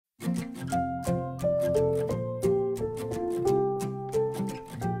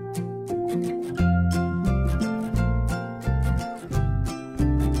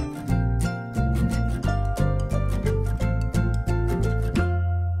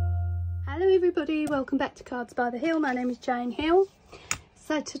everybody, welcome back to Cards by the Hill. My name is Jane Hill.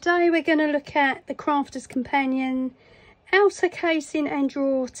 So today we're going to look at the Crafter's Companion outer casing and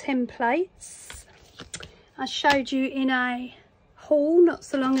drawer templates. I showed you in a haul not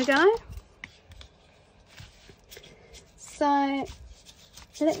so long ago. So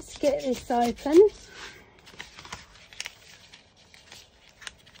let's get this open.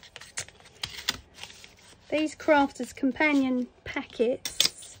 These Crafter's Companion packets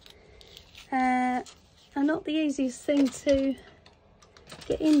are not the easiest thing to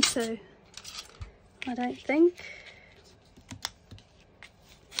get into, I don't think.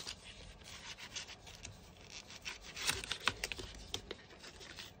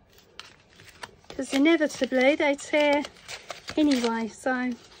 Because inevitably they tear anyway, so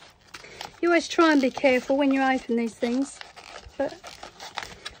you always try and be careful when you open these things, but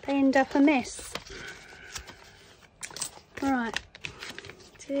they end up a mess. Right,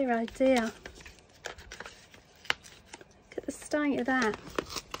 dear oh dear, look at the state of that.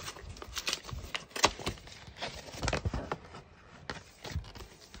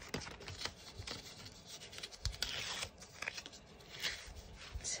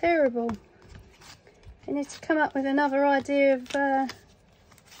 Terrible. They need to come up with another idea of their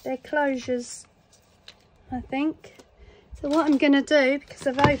closures, I think. So what I'm going to do, because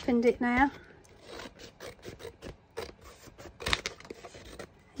I've opened it now,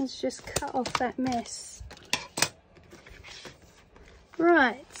 let's just cut off that mess.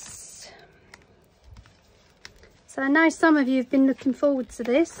 Right, so I know some of you have been looking forward to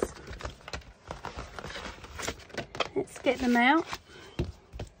this. Let's get them out.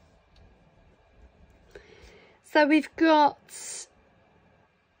 So we've got,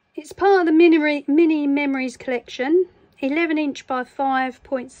 it's part of the mini memories collection. 11 inch by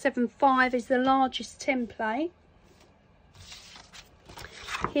 5.75 is the largest template.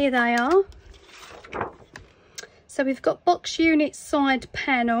 Here they are. So we've got box unit side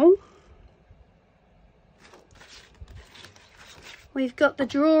panel. We've got the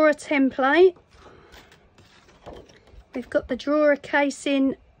drawer template. We've got the drawer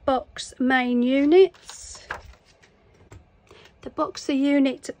casing box main units. The boxer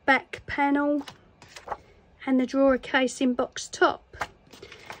unit back panel. And the drawer casing box top.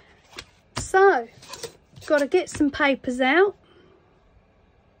 So, got to get some papers out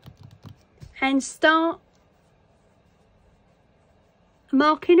and start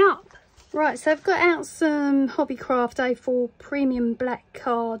marking up. Right, so I've got out some Hobbycraft A4 premium black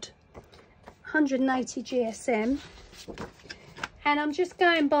card, 180 GSM, and I'm just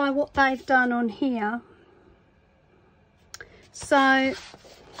going by what they've done on here. So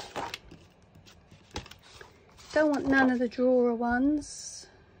don't want none of the drawer ones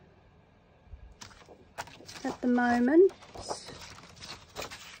at the moment.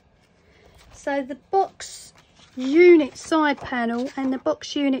 So the box unit side panel and the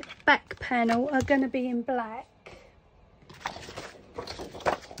box unit back panel are going to be in black.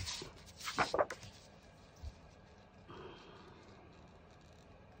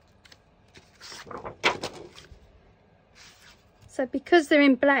 So because they're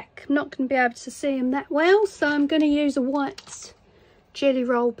in black, I'm not going to be able to see them that well, so I'm going to use a white Jelly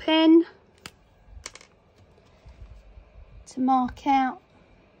Roll pen to mark out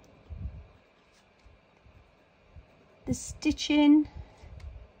the stitching.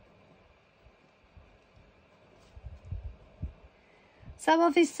 So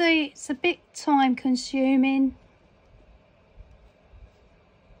obviously it's a bit time consuming.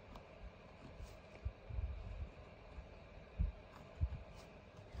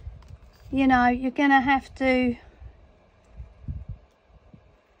 You know, you're going to have to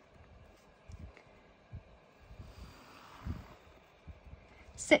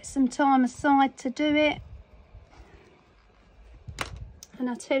set some time aside to do it. And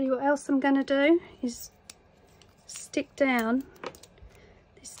I'll tell you what else I'm going to do is stick down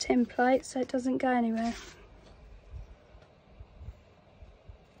this template so it doesn't go anywhere.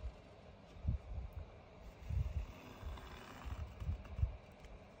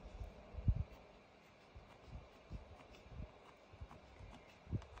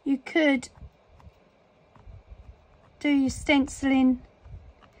 You could do your stenciling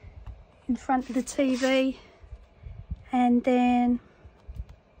in front of the TV and then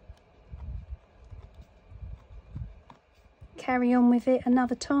carry on with it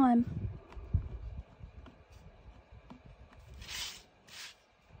another time.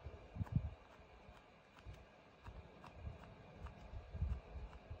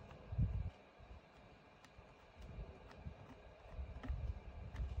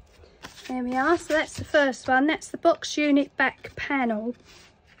 There we are, so that's the first one. That's the box unit back panel.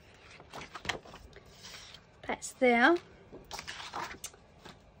 that's there.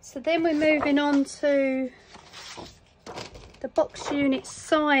 So then we're moving on to the box unit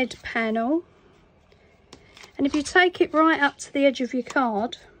side panel. And if you take it right up to the edge of your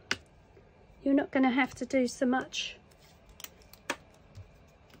card, you're not going to have to do so much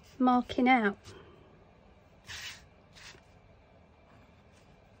marking out.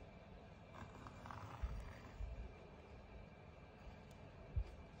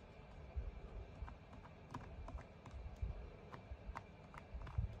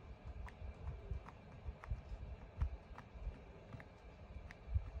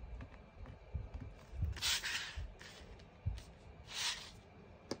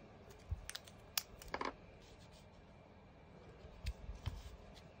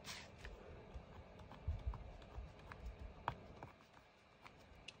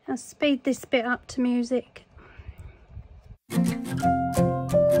 I'll speed this bit up to music.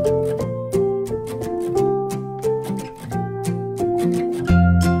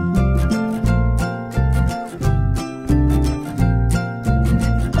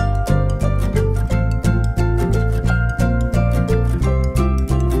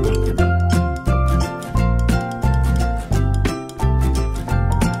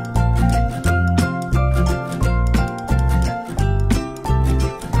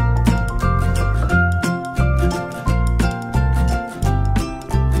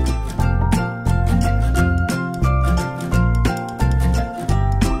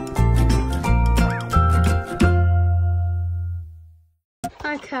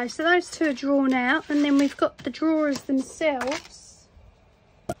 Okay, so those two are drawn out, and then we've got the drawers themselves.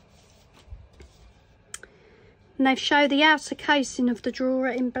 And they show the outer casing of the drawer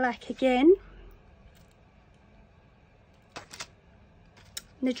in black again.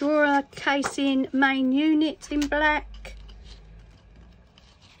 The drawer casing main unit in black.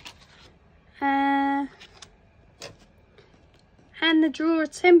 And the drawer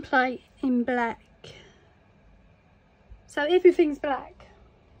template in black. So everything's black.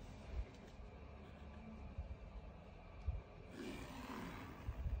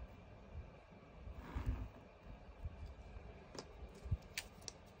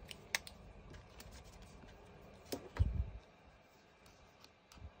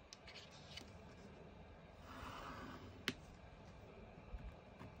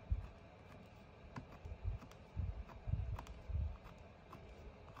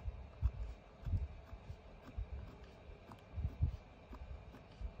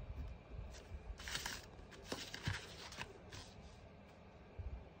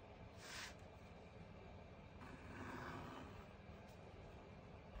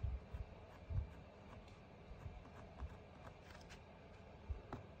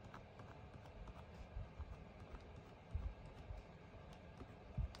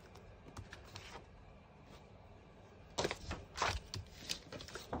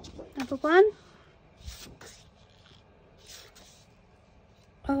 Another one.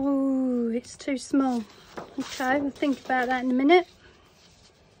 Oh, it's too small. Okay, we'll think about that in a minute.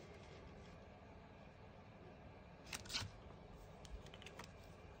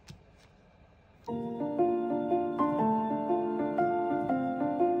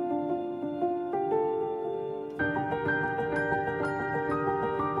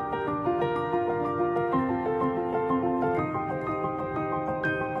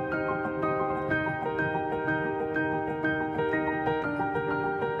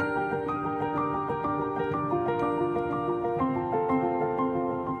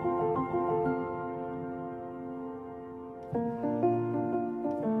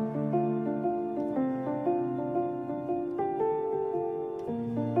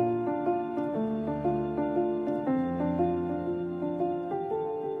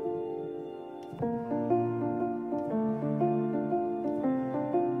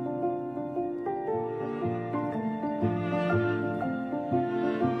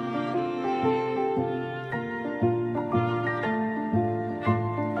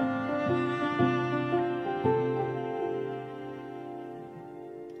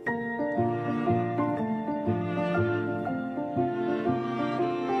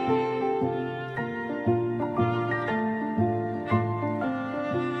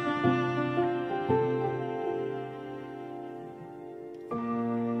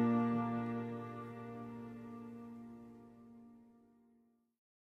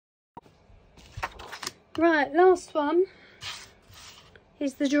 Right, last one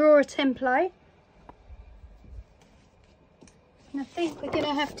is the drawer template. And I think we're going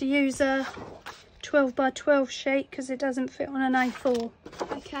to have to use a 12 by 12 sheet because it doesn't fit on an A4.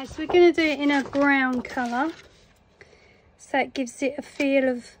 Okay, so we're going to do it in a brown colour, so it gives it a feel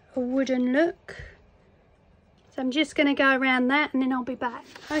of a wooden look. So I'm just going to go around that and then I'll be back.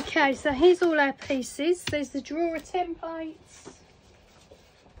 Okay, so here's all our pieces. There's the drawer templates,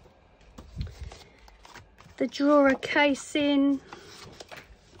 the drawer casing,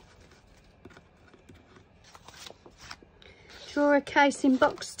 drawer casing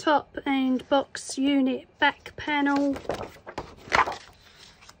box top and box unit back panel,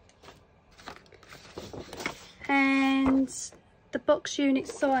 and the box unit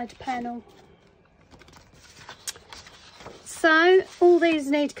side panel. So all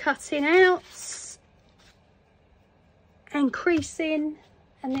these need cutting out and creasing,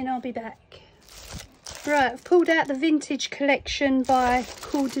 and then I'll be back. Right, I've pulled out the vintage collection by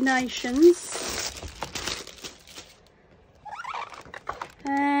Coordinations.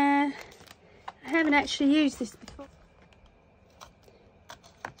 I haven't actually used this before.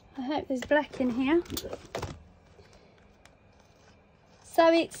 I hope there's black in here.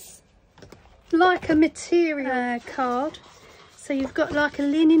 So it's like a material card. So you've got like a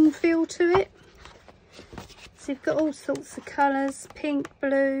linen feel to it. So you've got all sorts of colours, pink,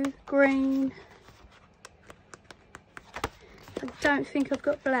 blue, green. I don't think I've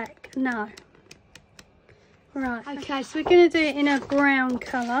got black, no. Right, okay, so we're going to do it in a brown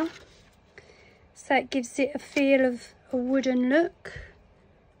colour. So it gives it a feel of a wooden look.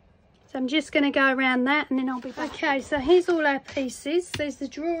 So I'm just going to go around that and then I'll be back. Okay, so here's all our pieces. There's the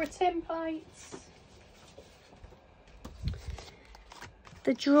drawer templates,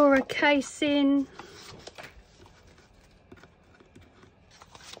 the drawer casing,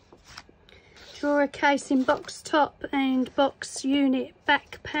 drawer casing box top and box unit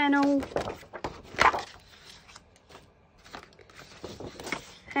back panel,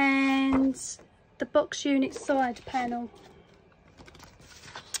 and the box unit side panel.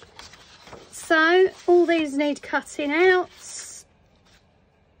 So all these need cutting out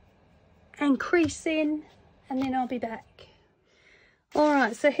and creasing, and then I'll be back.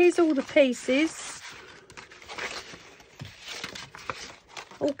 Alright, so here's all the pieces,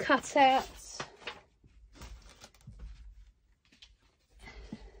 all cut out.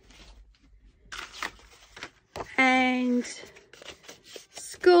 And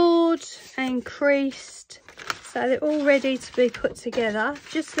scored and creased, so they're all ready to be put together.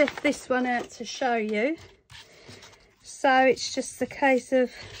 Just left this one out to show you. So it's just a case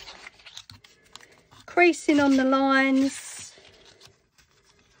of creasing on the lines,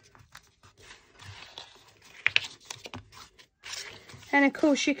 and of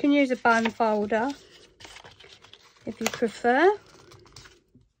course you can use a bone folder if you prefer.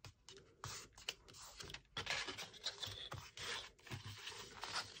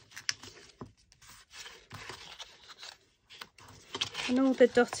 And all the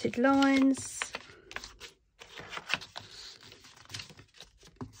dotted lines.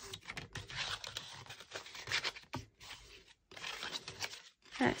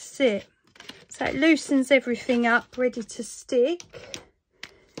 That's it. So it loosens everything up, ready to stick.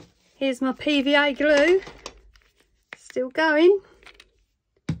 Here's my PVA glue, still going.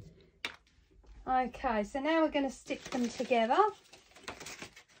 Okay, so now we're going to stick them together.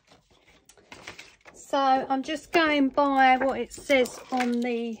 So I'm just going by what it says on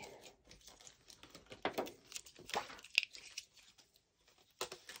the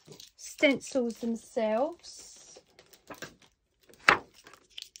stencils themselves.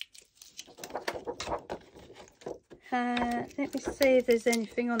 Let me see if there's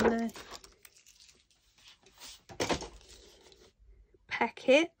anything on the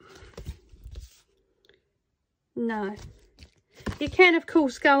packet. No. You can of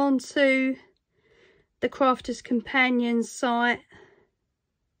course go on to the Crafters Companion site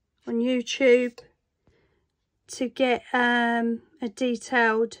on YouTube to get a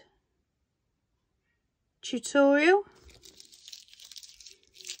detailed tutorial.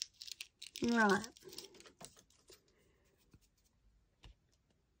 Right.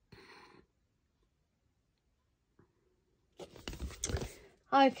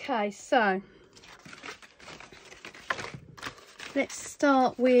 Okay, so let's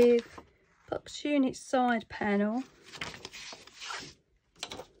start with box unit side panel,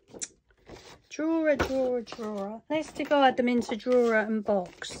 drawer, drawer, drawer. Let's divide them into drawer and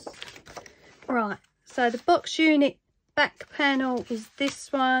box. Right, so the box unit back panel is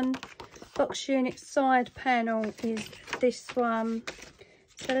this one, box unit side panel is this one.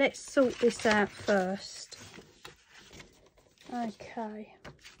 So let's sort this out first. Okay.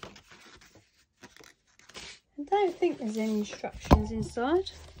 I don't think there's any instructions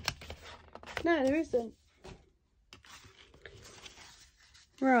inside. No, there isn't.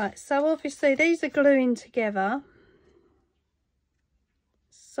 Right, so obviously these are gluing together.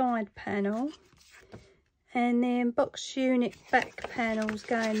 Side panel. and then box unit back panels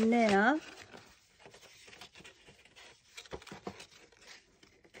going there.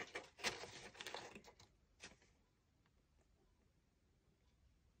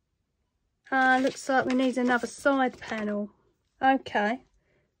 Looks like we need another side panel. Okay,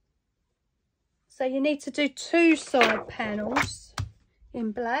 so you need to do 2 side panels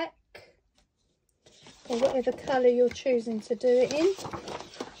in black, or whatever colour you're choosing to do it in.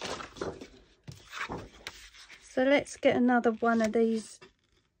 So let's get another one of these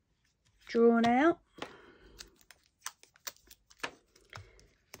drawn out.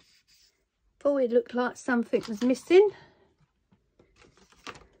 Thought it looked like something was missing.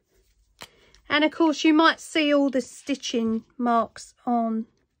 And of course you might see all the stitching marks on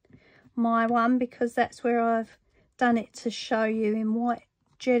my one, because that's where I've done it to show you in white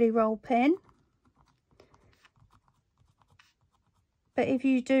Gelly Roll pen. But if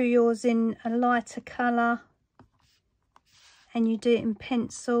you do yours in a lighter colour and you do it in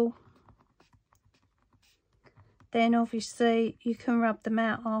pencil, then obviously you can rub them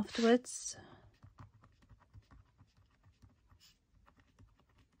out afterwards.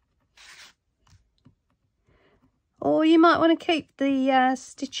 Or you might want to keep the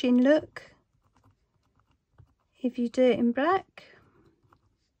stitching look if you do it in black.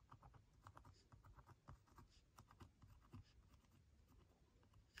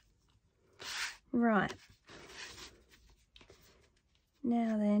 Right,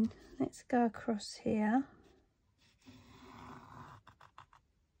 now then, let's go across here.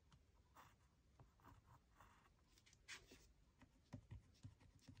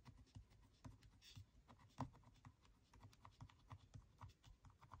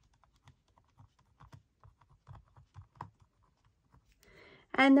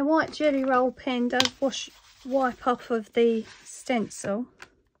 And the white Gelly Roll pen does wipe off of the stencil.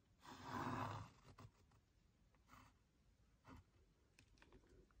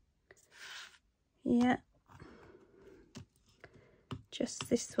 Yeah, just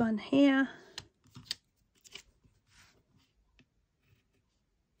this one here.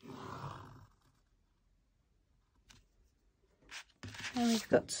 And we've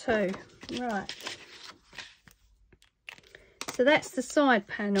got 2. Right. So that's the side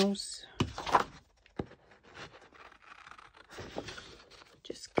panels.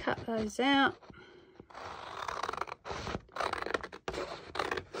 Just cut those out.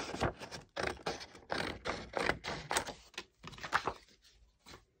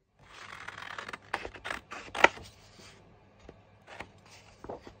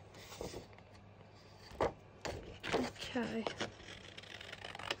 Okay.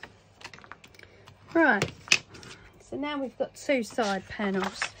 Right. So now we've got 2 side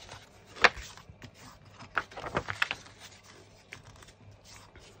panels.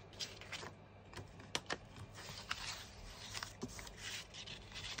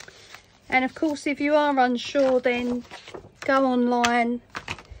 And of course, if you are unsure, then go online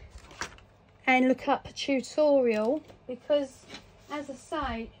and look up a tutorial, because as I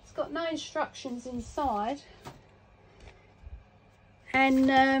say, it's got no instructions inside,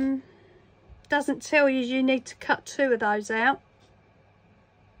 and doesn't tell you need to cut 2 of those out.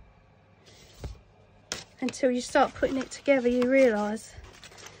 Until you start putting it together, you realise.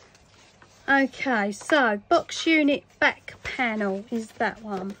 Okay, so box unit back panel is that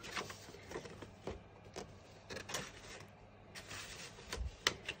one.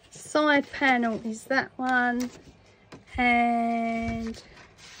 Side panel is that one, and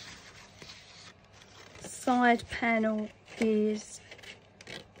side panel is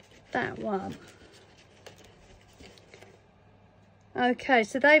that one. Okay,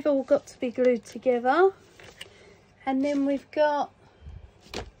 so they've all got to be glued together, and then we've got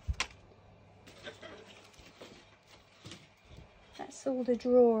that's all the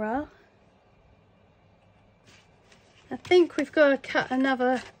drawer. I think we've got to cut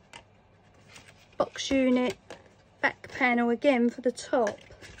another box unit back panel again for the top.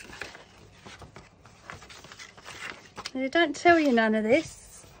 They don't tell you none of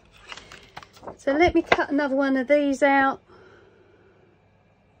this, so let me cut another one of these out,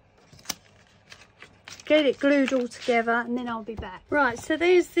 get it glued all together, and then I'll be back. Right, so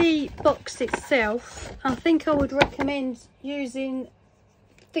there's the box itself. I think I would recommend using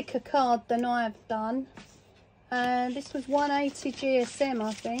thicker card than I've done. This was 180 GSM,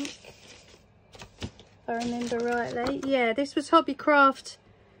 I think, if I remember rightly. Yeah, this was Hobbycraft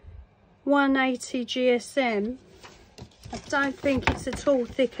 180 GSM. I don't think it's at all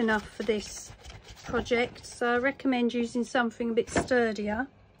thick enough for this project, so I recommend using something a bit sturdier.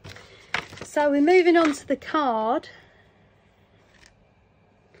 So we're moving on to the card,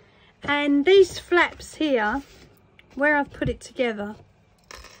 And these flaps here, where I've put it together,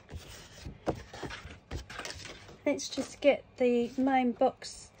 let's just get the main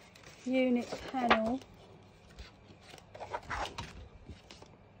box unit panel.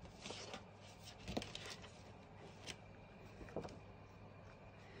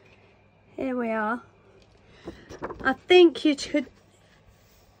 Here we are. I think you could,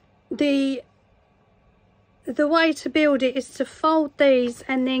 the way to build it is to fold these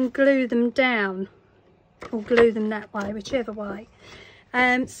and then glue them down, or glue them that way, whichever way.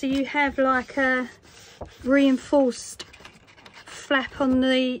 So you have like a reinforced flap on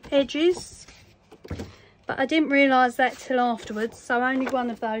the edges, but I didn't realise that till afterwards, so only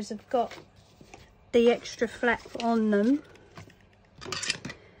one of those have got the extra flap on them.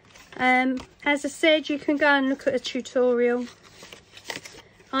 As I said, you can go and look at a tutorial.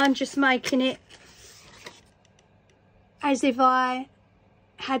 I'm just making it as if I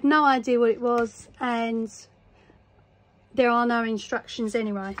had no idea what it was, and there are no instructions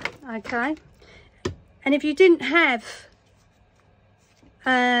anyway. Okay, and if you didn't have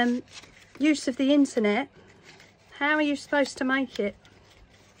use of the internet, how are you supposed to make it?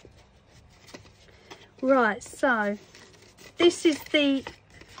 Right, so this is the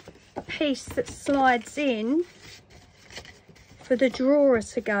piece that slides in for the drawer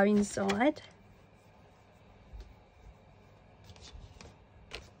to go inside.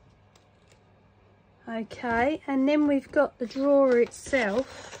 Okay, and then we've got the drawer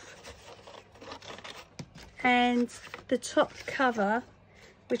itself and the top cover,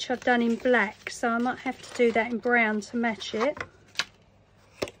 which I've done in black, so I might have to do that in brown to match it.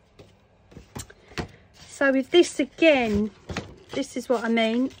 So with this again, this is what I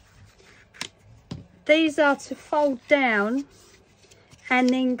mean. These are to fold down and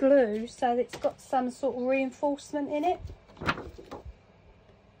then glue, so that it's got some sort of reinforcement in it.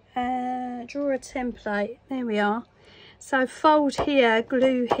 Draw a template, there we are. So fold here,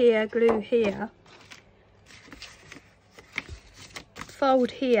 glue here, glue here.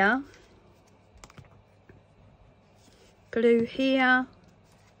 Fold here, glue here.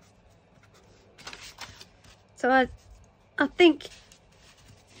 So I think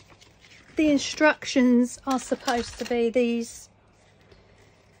the instructions are supposed to be these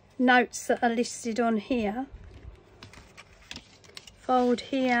notes that are listed on here. Fold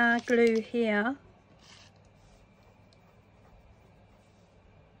here, glue here.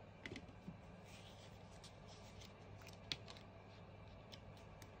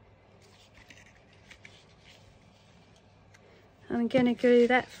 I'm going to glue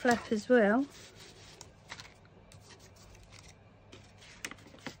that flap as well.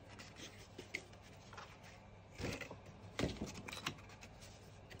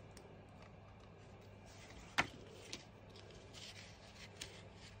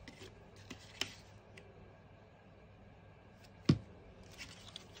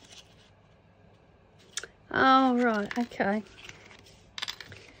 Oh, right, okay.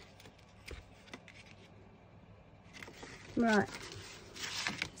 Right,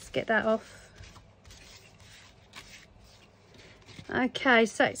 let's get that off. Okay,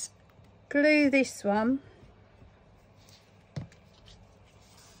 so let's glue this one.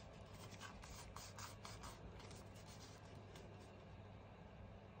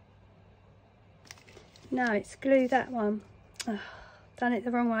 No, it's glue that one. Oh, done it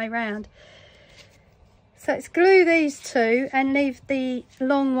the wrong way round. So let's glue these two and leave the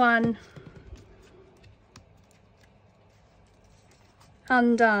long one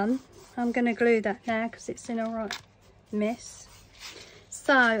undone. I'm going to glue that now because it's in a right mess.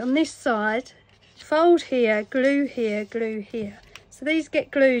 So on this side, fold here, glue here, glue here. So these get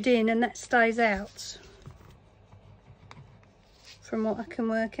glued in and that stays out from what I can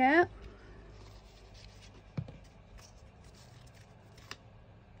work out.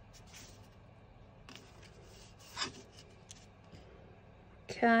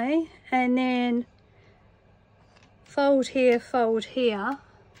 Okay, and then fold here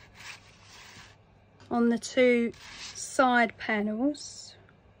on the two side panels.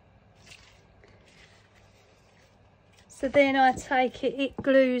 So then I take it, it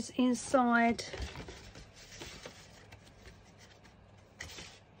glues inside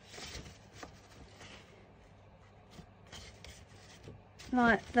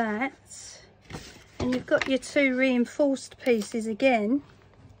like that, and you've got your two reinforced pieces again.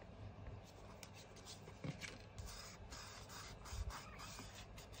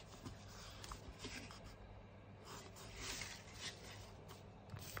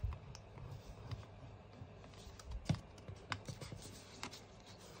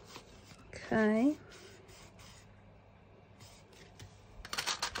 Okay.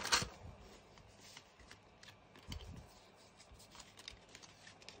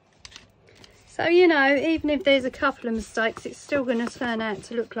 So, you know, even if there's a couple of mistakes, it's still going to turn out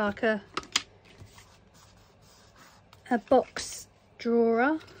to look like a box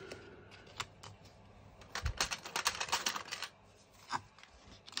drawer.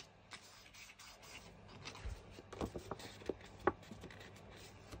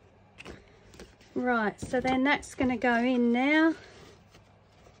 Right, so then that's going to go in now.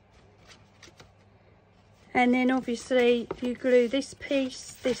 And then obviously you glue this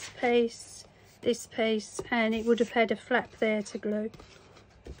piece, this piece, this piece, and it would have had a flap there to glue.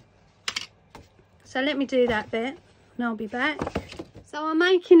 So let me do that bit and I'll be back. So I'm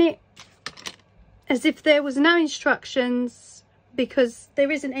making it as if there was no instructions, because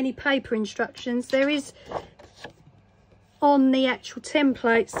there isn't any paper instructions. There is on the actual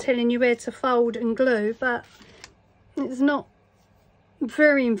templates telling you where to fold and glue, but it's not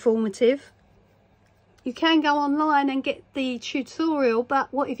very informative. You can go online and get the tutorial,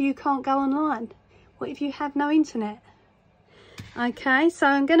 but what if you can't go online? What if you have no internet? Okay, so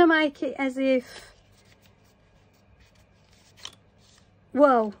I'm going to make it as if,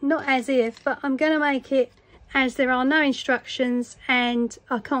 well, not as if, but I'm going to make it as there are no instructions and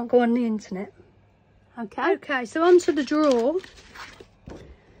I can't go on the internet. Okay, so onto the drawer.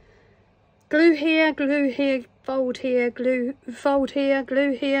 Glue here, fold here, glue, fold here,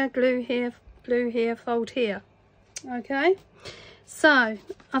 glue here, glue here, glue here, fold here. Okay, so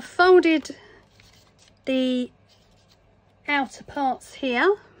I've folded the outer parts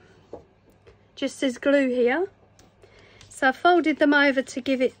here, just as glue here. So I folded them over to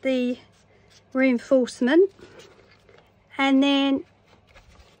give it the reinforcement, and then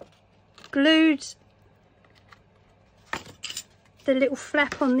glued the little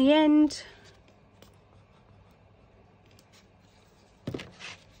flap on the end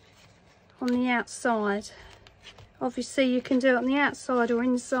on the outside. Obviously you can do it on the outside or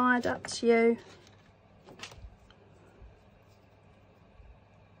inside, up to you.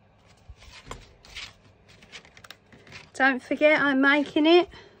 Don't forget, I'm making it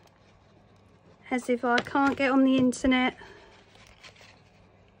as if I can't get on the internet,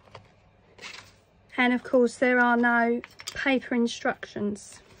 and of course there are no paper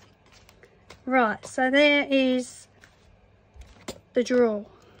instructions. Right, so there is the drawer.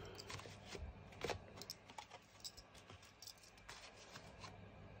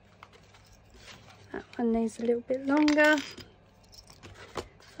 That one needs a little bit longer.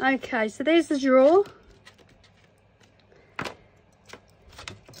 Okay, so there's the drawer.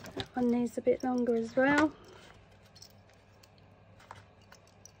 That one needs a bit longer as well.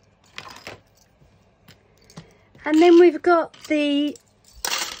 And then we've got the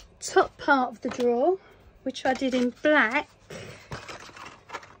top part of the drawer, which I did in black,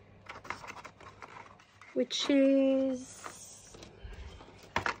 which is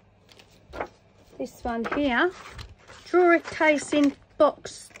this one here. Drawer casing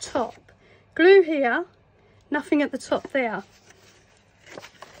box top. Glue here, nothing at the top there.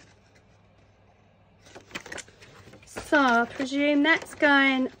 So I presume that's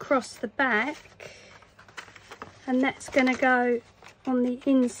going across the back, and that's going to go on the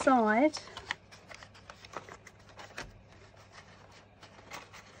inside.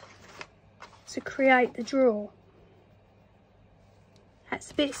 To create the drawer.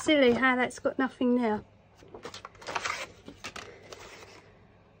 That's a bit silly how that's got nothing there.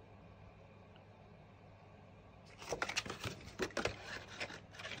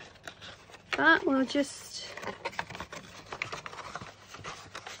 But we'll just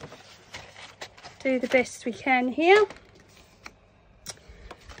do the best we can here.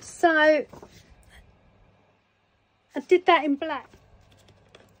 So I did that in black.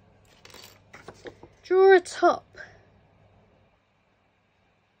 Draw a top,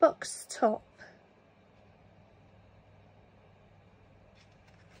 box top.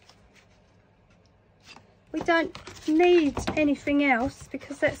 We don't need anything else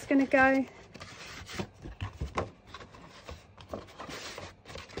because that's going to go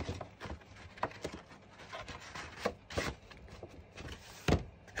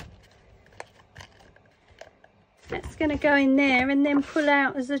in there and then pull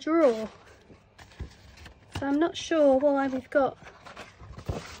out as a drawer. So I'm not sure why we've got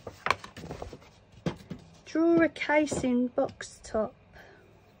drawer casing box top.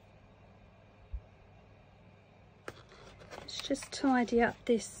 Let's just tidy up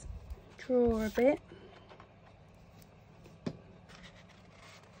this drawer a bit.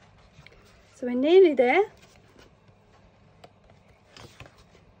 So we're nearly there.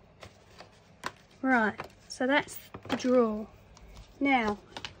 Right, so that's the drawer. Now,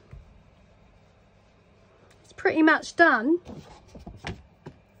 it's pretty much done.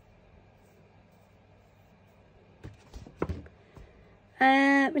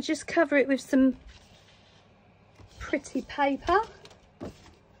 We just cover it with some pretty paper,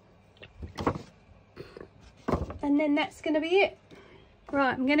 and then that's going to be it.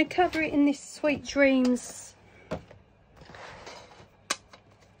 Right, I'm going to cover it in this Sweet Dreams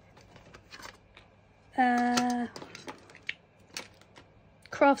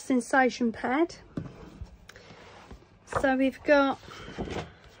Craft Sensation pad. So we've got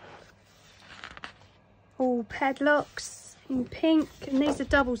all padlocks in pink, and these are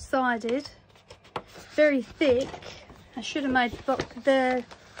double-sided, very thick. I should have made the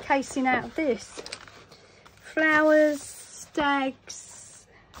casing out of this. Flowers, stags,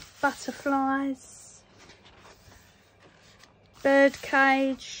 butterflies, bird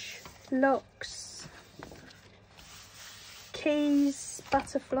cage, locks, keys,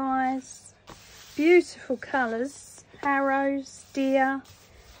 butterflies, beautiful colours, arrows, deer,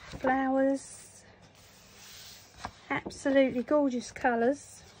 flowers, absolutely gorgeous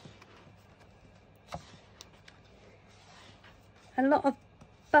colours. A lot of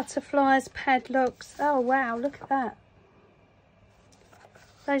butterflies, padlocks. Oh wow, look at that.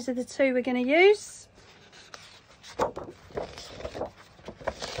 Those are the two we're going to use.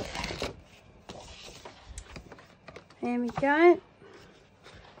 There we go.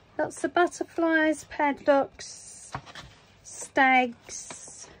 Lots of butterflies, padlocks,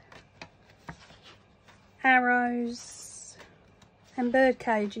 stags, arrows and bird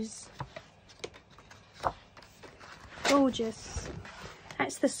cages. Gorgeous.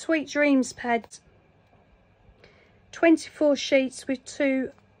 That's the Sweet Dreams pad. 24 sheets with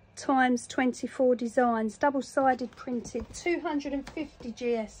 2 times 24 designs, double-sided printed, 250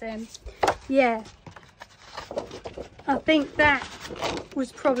 GSM. Yeah, I think that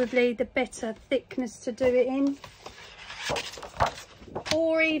was probably the better thickness to do it in.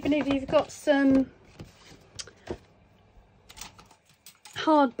 Or even if you've got some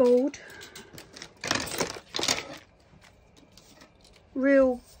hardboard,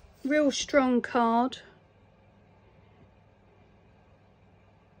 real strong card.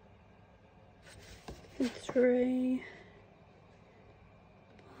 And 3,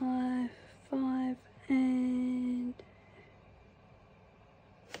 5 and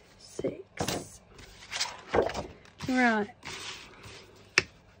 6. Right.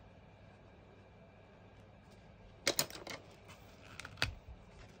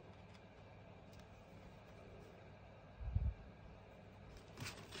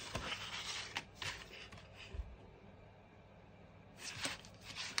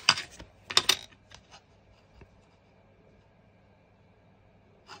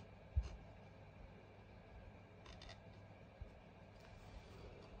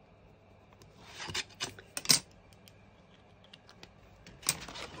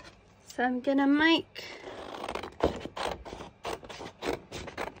 So I'm gonna make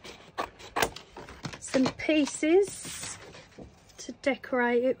some pieces to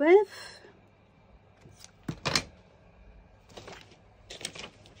decorate it with.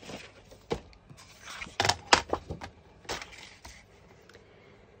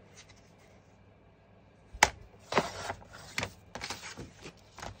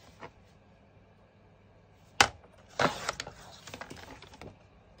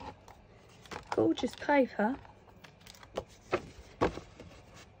 Gorgeous paper.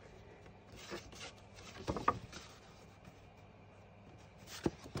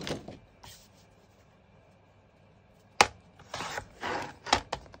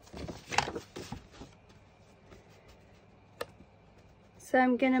 So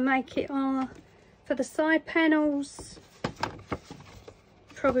I'm going to make it for the side panels,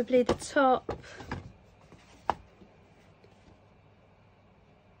 probably the top.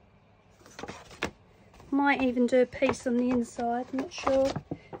 Might even do a piece on the inside, I'm not sure.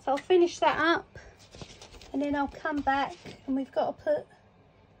 So I'll finish that up and then I'll come back, and we've got to put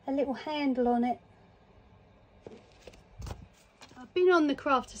a little handle on it. I've been on the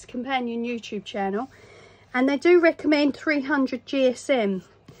Crafters Companion YouTube channel, and they do recommend 300 GSM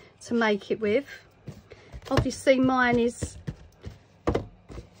to make it with. Obviously mine is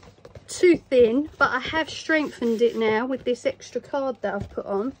too thin, but I have strengthened it now with this extra card that I've put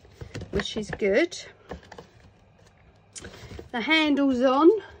on, which is good. The handle's on,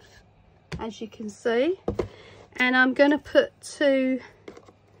 as you can see, and I'm going to put 2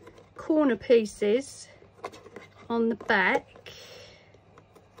 corner pieces on the back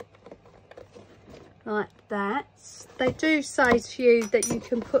like that. They do say to you that you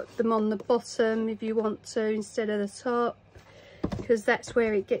can put them on the bottom if you want to instead of the top, because that's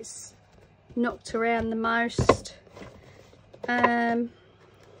where it gets knocked around the most. Don't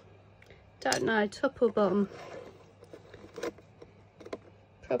know, top or bottom.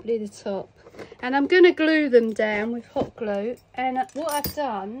 probably the top. And I'm going to glue them down with hot glue. And what I've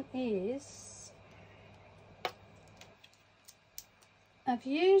done is I've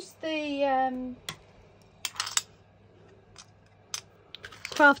used the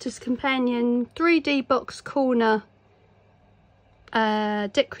Crafter's Companion 3D box corner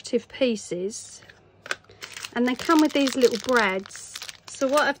decorative pieces, and they come with these little brads. So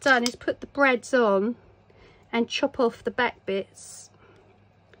what I've done is put the brads on and chop off the back bits.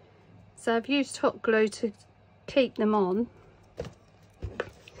 So I've used hot glue to keep them on,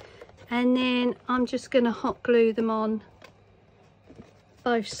 and then I'm just going to hot glue them on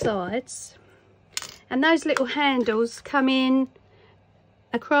both sides. And those little handles come in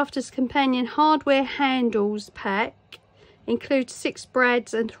a Crafter's Companion hardware handles pack. Includes 6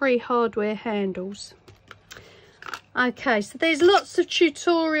 brads and 3 hardware handles. Okay, so there's lots of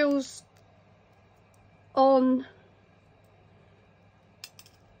tutorials on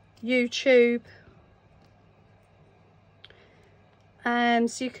YouTube, so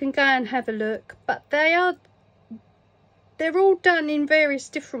you can go and have a look, but they're all done in various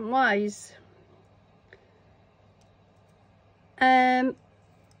different ways.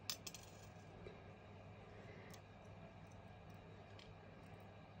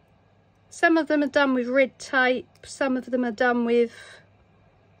 Some of them are done with red tape, some of them are done with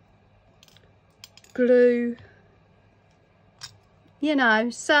glue, you know,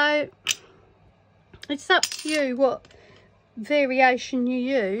 so it's up to you what variation you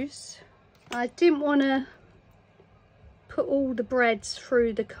use. I didn't want to put all the brads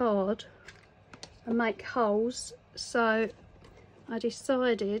through the card and make holes, so I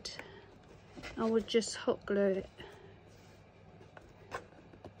decided I would just hot glue it.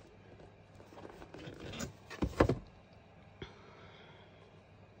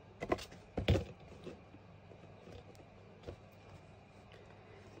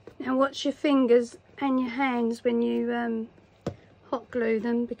 Now watch your fingers and your hands when you hot glue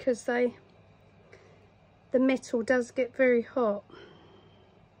them, because the metal does get very hot.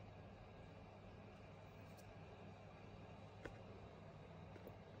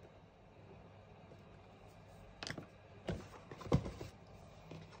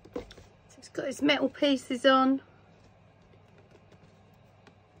 So it's got its metal pieces on.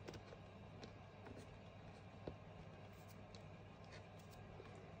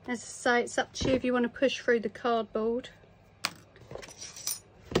 As I say, it's up to you if you want to push through the cardboard.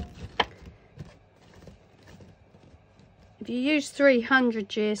 If you use 300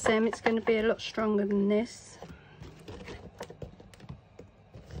 GSM, it's going to be a lot stronger than this.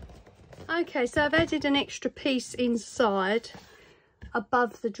 Okay, so I've added an extra piece inside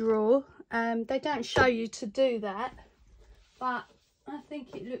above the drawer. They don't show you to do that, but I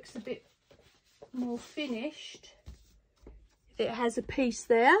think it looks a bit more finished. It has a piece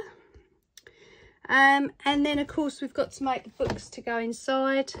there, and then of course we've got to make the books to go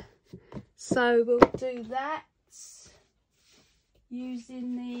inside, so we'll do that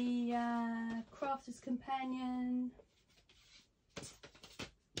using the Crafter's Companion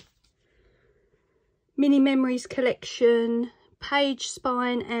Mini Memories collection page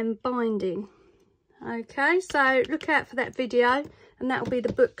spine and binding. Okay, so look out for that video, and that will be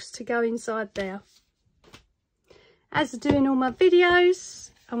the books to go inside there. As I'm doing all my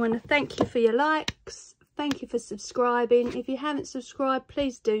videos, I want to thank you for your likes. Thank you for subscribing. If you haven't subscribed,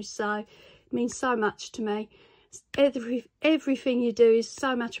 please do so. It means so much to me. Everything you do is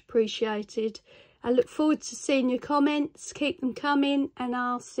so much appreciated. I look forward to seeing your comments. Keep them coming, and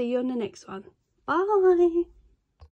I'll see you on the next one. Bye.